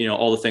to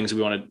all the things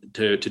we wanted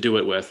to do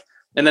it with.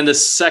 And then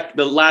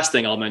the last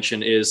thing I'll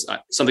mention is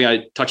something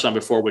I touched on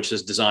before, which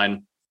is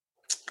design.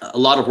 A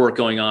lot of work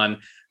going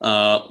on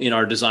in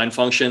our design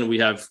function. We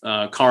have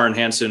Karin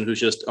Hansen, who's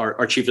just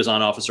our chief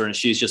design officer, and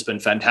she's just been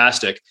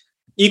fantastic.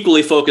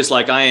 Equally focused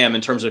like I am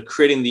in terms of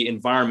creating the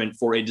environment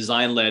for a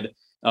design-led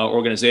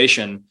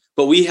organization.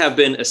 But we have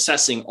been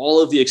assessing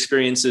all of the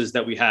experiences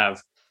that we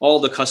have, all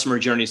the customer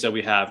journeys that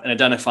we have, and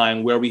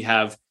identifying where we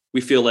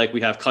feel like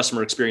we have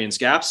customer experience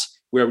gaps,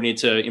 where we need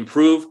to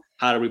improve,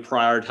 how do we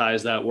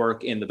prioritize that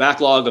work in the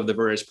backlog of the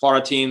various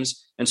product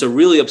teams. And so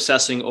really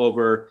obsessing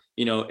over,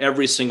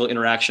 every single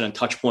interaction and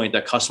touch point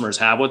that customers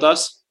have with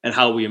us and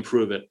how we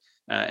improve it.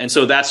 And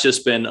so that's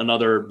just been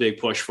another big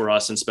push for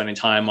us in spending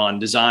time on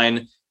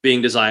design,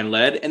 being design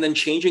led, and then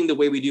changing the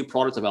way we do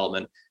product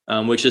development,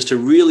 which is to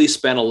really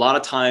spend a lot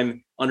of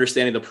time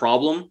understanding the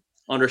problem,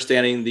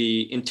 understanding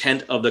the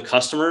intent of the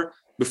customer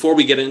before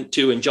we get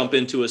into and jump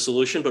into a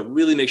solution, but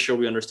really make sure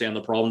we understand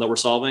the problem that we're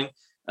solving.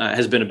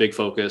 Has been a big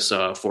focus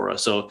for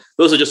us. So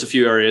those are just a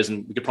few areas,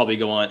 and we could probably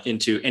go on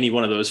into any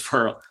one of those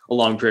for a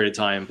long period of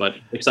time, but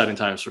exciting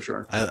times for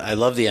sure. I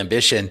love the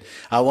ambition.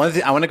 One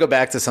thing, I want to go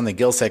back to something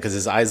Gil said, because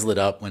his eyes lit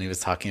up when he was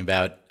talking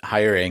about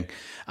hiring.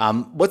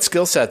 What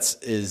skill sets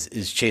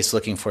is Chase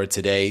looking for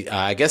today?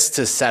 I guess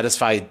to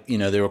satisfy,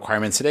 the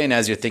requirements today, and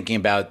as you're thinking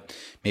about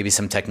maybe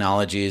some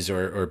technologies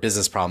or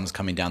business problems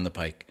coming down the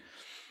pike.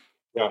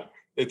 Yeah.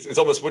 It's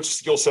almost, which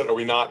skill set are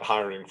we not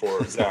hiring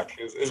for, Zach,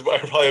 is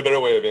probably a better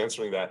way of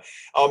answering that.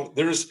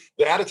 There's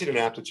the attitude and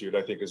aptitude,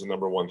 I think, is the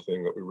number one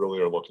thing that we really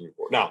are looking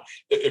for. Now,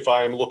 if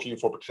I'm looking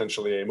for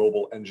potentially a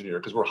mobile engineer,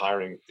 because we're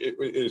hiring, it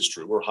is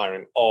true, we're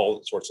hiring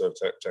all sorts of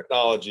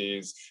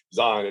technologies,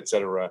 design, et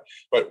cetera,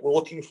 but we're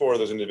looking for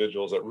those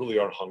individuals that really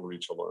are hungry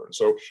to learn.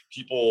 So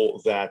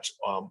people that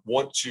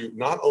want to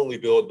not only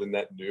build the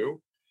net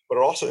new, but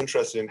are also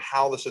interested in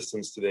how the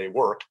systems today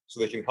work, so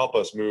they can help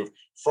us move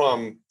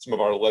from some of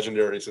our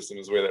legendary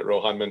systems, the way that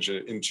Rohan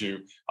mentioned, into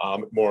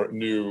more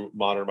new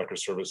modern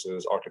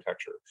microservices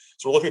architecture.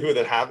 So we're looking at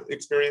people that have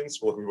experience,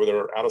 we're looking at people that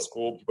are out of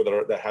school, people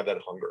that have that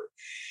hunger.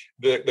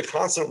 The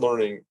constant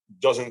learning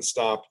doesn't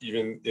stop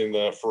even in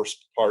the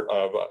first part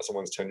of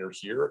someone's tenure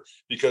here,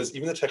 because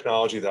even the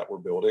technology that we're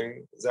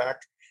building,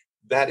 Zach,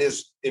 that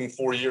is in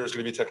 4 years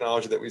going to be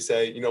technology that we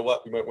say, you know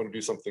what, we might want to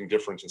do something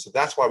different. And so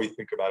that's why we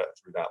think about it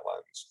through that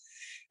lens.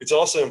 It's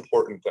also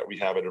important that we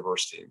have a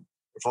diverse team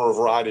for a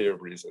variety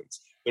of reasons.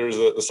 There's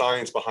the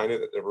science behind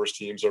it, that diverse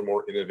teams are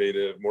more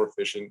innovative, more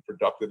efficient,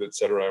 productive, et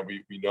cetera. And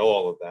we know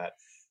all of that,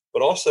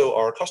 but also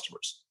our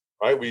customers,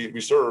 right? We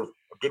serve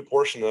a good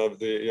portion of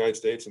the United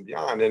States and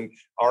beyond. And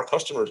our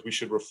customers, we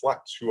should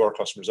reflect who our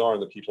customers are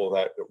and the people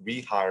that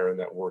we hire and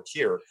that work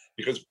here,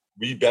 because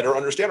we better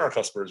understand our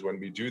customers when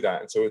we do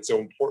that. And so it's so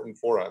important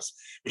for us,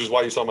 which is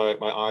why you saw my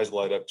eyes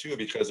light up too,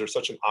 because there's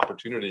such an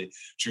opportunity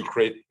to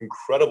create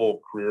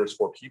incredible careers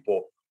for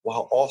people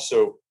while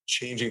also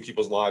changing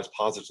people's lives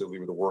positively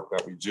with the work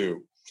that we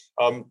do.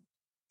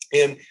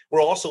 And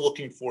we're also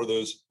looking for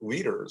those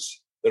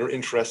leaders that are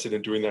interested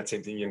in doing that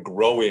same thing and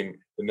growing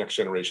the next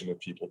generation of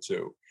people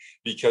too,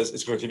 because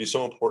it's going to be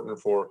so important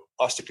for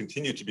us to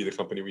continue to be the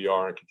company we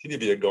are and continue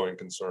to be a going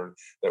concern,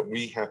 that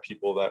we have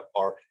people that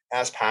are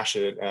as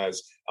passionate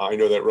as I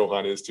know that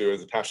Rohan is too,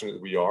 as passionate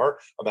as we are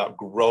about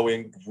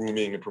growing,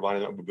 grooming, and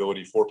providing that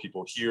mobility for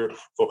people here,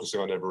 focusing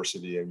on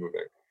diversity and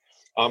moving.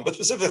 But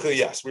specifically,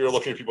 yes, we are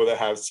looking for people that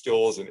have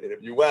skills in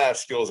AWS,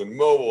 skills in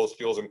mobile,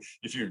 skills in,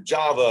 if you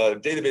Java,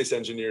 database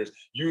engineers,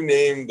 you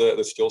name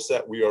the skill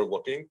set, we are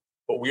looking.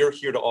 But we are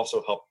here to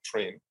also help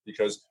train,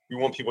 because we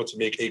want people to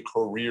make a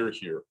career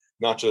here,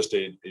 not just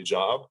a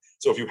job.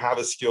 So if you have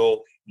a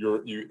skill,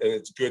 and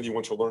it's good, you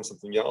want to learn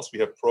something else, we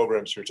have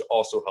programs here to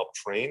also help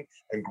train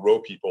and grow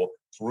people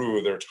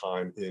through their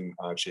time in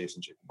Chase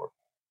and JP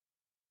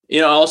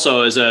Morgan.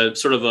 Also as a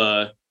sort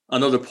of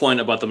another point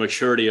about the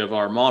maturity of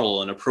our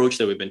model and approach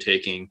that we've been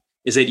taking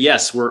is that,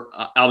 yes, we're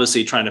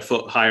obviously trying to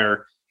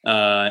hire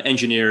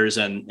engineers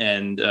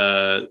and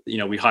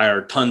we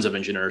hire tons of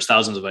engineers,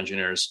 thousands of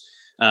engineers.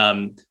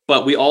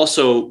 But we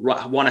also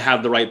want to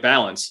have the right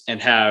balance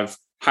and have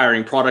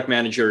hiring product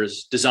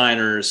managers,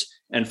 designers,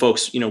 and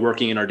folks,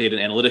 working in our data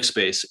and analytics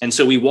space. And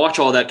so we watch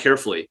all that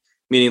carefully,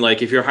 meaning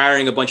like if you're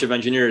hiring a bunch of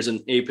engineers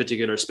in a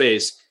particular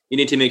space, you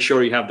need to make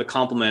sure you have the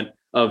complement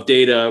of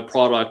data,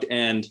 product,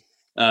 and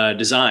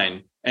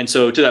design. And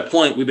so to that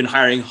point, we've been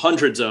hiring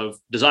hundreds of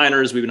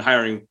designers, we've been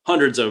hiring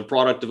hundreds of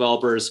product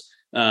developers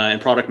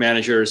and product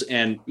managers,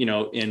 and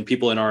in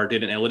people in our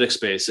data and analytics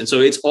space. And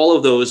so it's all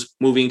of those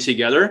moving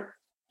together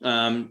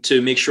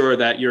to make sure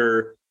that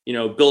you're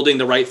building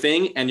the right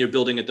thing and you're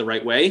building it the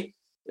right way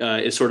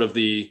is sort of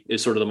the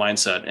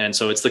mindset. And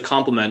so it's the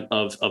complement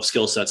of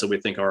skill sets that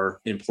we think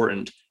are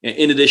important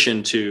in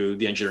addition to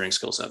the engineering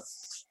skill set.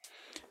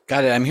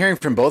 Got it. I'm hearing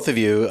from both of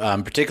you,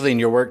 particularly in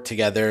your work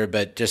together,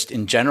 but just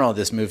in general,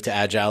 this move to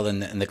Agile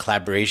and the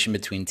collaboration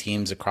between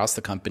teams across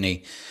the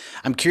company.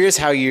 I'm curious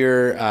how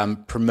you're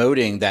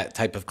promoting that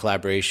type of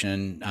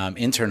collaboration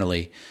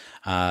internally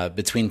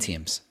between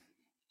teams.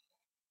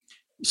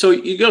 So,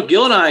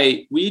 Gil and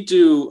I, we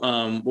do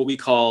what we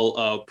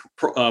call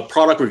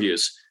product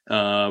reviews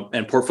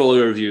and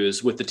portfolio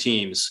reviews with the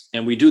teams.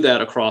 And we do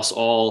that across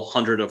all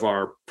 100 of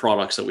our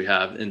products that we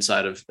have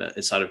inside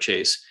of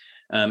Chase.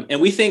 And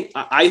we think,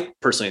 I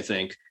personally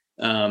think,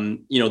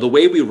 the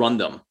way we run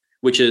them,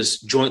 which is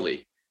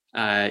jointly,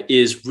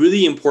 is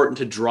really important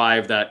to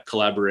drive that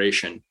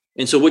collaboration.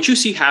 And so what you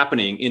see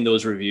happening in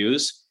those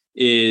reviews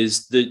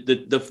is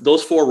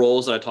those four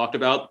roles that I talked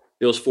about,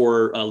 those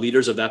four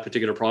leaders of that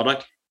particular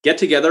product, get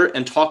together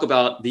and talk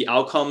about the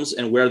outcomes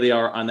and where they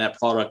are on that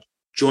product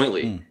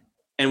jointly.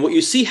 And what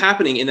you see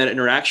happening in that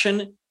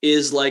interaction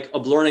is like a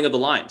blurring of the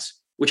lines,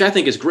 which I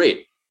think is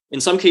great.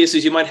 in some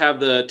cases, you might have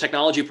the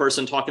technology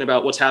person talking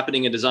about what's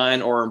happening in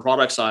design or in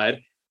product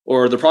side,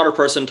 or the product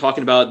person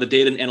talking about the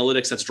data and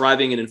analytics that's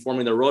driving and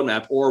informing their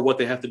roadmap, or what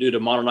they have to do to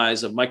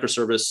modernize a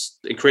microservice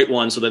and create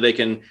one so that they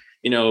can,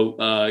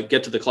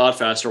 get to the cloud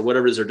faster, or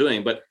whatever it is they're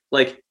doing. But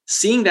like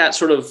seeing that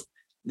sort of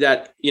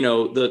that,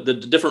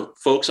 the different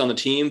folks on the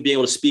team being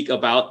able to speak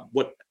about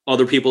what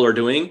other people are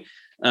doing,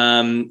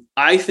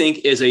 I think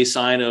is a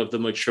sign of the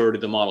maturity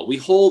of the model. We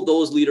hold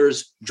those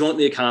leaders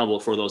jointly accountable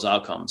for those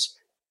outcomes.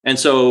 And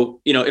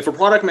so, if a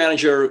product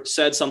manager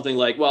said something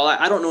like, well,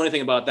 I don't know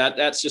anything about that,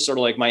 that's just sort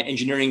of like my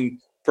engineering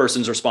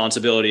person's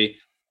responsibility.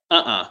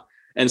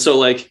 And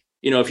so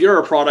if you're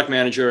a product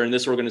manager in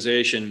this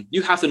organization,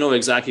 you have to know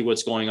exactly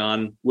what's going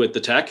on with the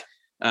tech.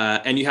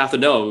 And you have to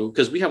know,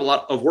 because we have a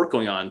lot of work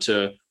going on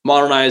to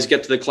modernize,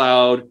 get to the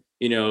cloud,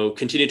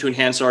 continue to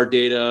enhance our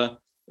data,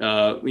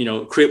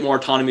 create more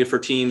autonomy for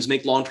teams,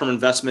 make long-term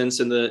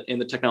investments in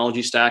the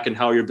technology stack and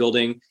how you're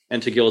building.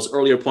 And to Gil's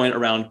earlier point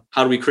around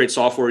how do we create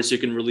software so you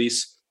can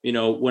release,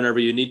 whenever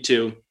you need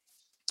to.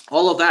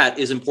 All of that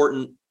is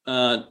important,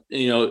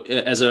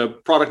 as a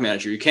product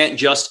manager. You can't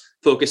just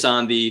focus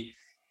on the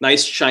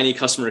nice, shiny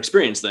customer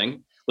experience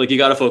thing. Like you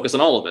got to focus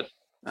on all of it.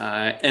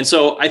 And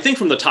so I think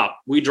from the top,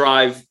 we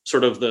drive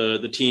sort of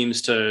the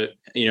teams to,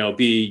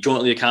 be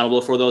jointly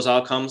accountable for those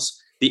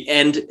outcomes. The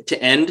end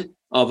to end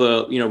of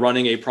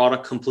running a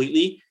product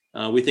completely,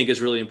 we think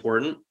is really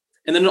important.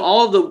 And then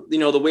all of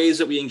the ways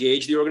that we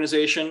engage the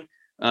organization,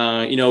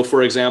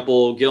 for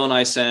example, Gil and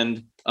I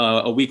send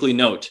a weekly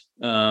note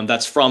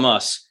that's from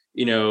us.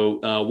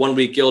 1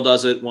 week Gil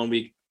does it, 1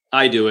 week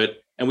I do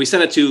it, and we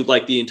send it to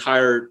like the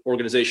entire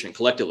organization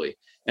collectively.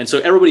 And so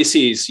everybody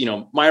sees,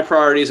 my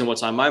priorities and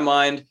what's on my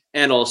mind,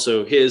 and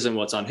also his and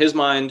what's on his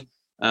mind.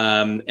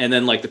 And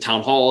then like the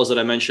town halls that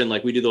I mentioned,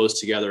 like we do those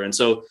together. And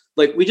so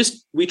like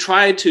we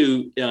try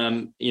to,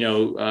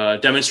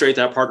 demonstrate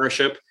that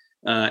partnership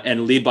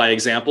and lead by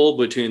example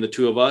between the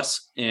two of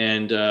us.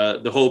 And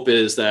the hope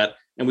is that,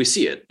 and we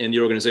see it in the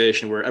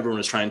organization where everyone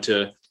is trying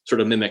to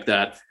sort of mimic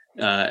that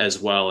as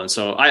well. And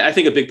so I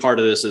think a big part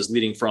of this is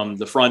leading from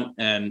the front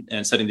and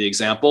setting the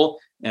example,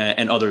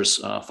 and others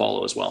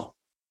follow as well.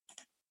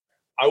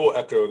 I will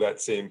echo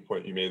that same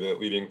point you made, that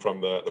leading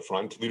from the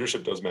front.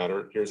 Leadership does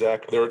matter here,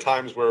 Zach. There are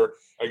times where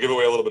I give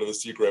away a little bit of the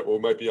secret. We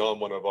might be on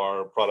one of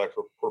our product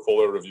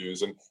portfolio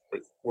reviews and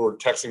we're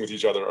texting with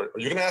each other. Are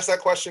you going to ask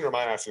that question, or am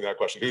I asking that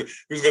question?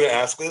 Who's going to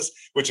ask this?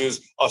 Which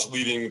is us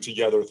leading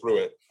together through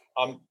it.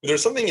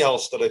 There's something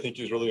else that I think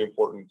is really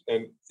important,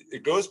 and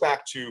it goes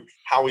back to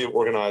how we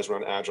organize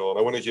around Agile. And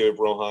I want to give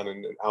Rohan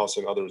and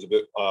Allison and others a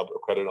bit of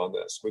credit on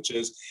this, which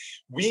is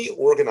we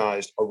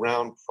organized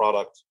around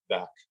product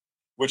back,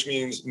 which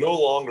means no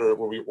longer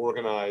were we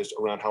organized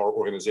around how our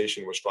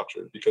organization was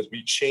structured, because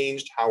we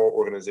changed how our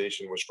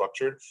organization was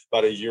structured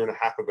about 1.5 years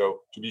ago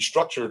to be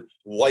structured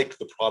like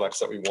the products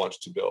that we want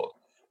to build.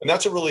 And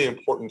that's a really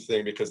important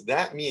thing, because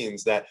that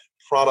means that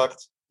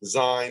product,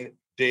 design,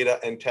 data,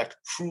 and tech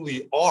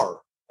truly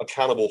are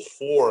accountable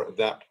for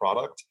that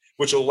product,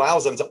 which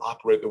allows them to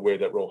operate the way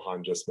that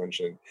Rohan just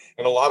mentioned.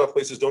 And a lot of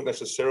places don't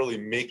necessarily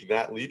make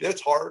that leap.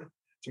 It's hard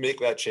to make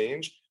that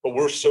change, but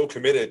we're so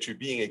committed to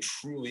being a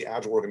truly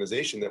agile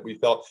organization that we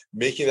felt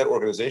making that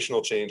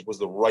organizational change was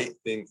the right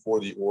thing for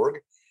the org.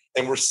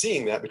 And we're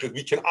seeing that because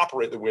we can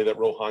operate the way that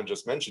Rohan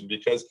just mentioned,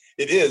 because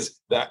it is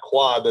that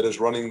quad that is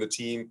running the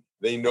team.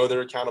 They know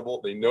they're accountable.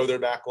 They know their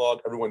backlog.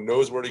 Everyone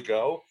knows where to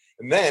go.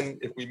 And then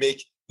if we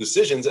make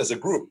decisions as a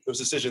group, those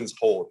decisions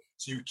hold.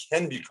 So you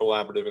can be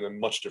collaborative in a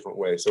much different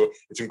way. So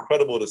it's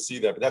incredible to see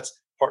that, but that's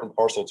part and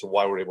parcel to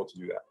why we're able to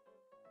do that.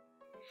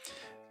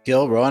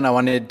 Gil, Rohan, I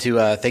wanted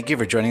to thank you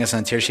for joining us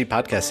on the Tearsheet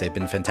Podcast. It's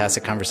been a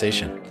fantastic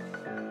conversation.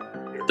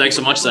 Thanks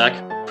so much, Zach.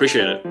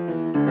 Appreciate it.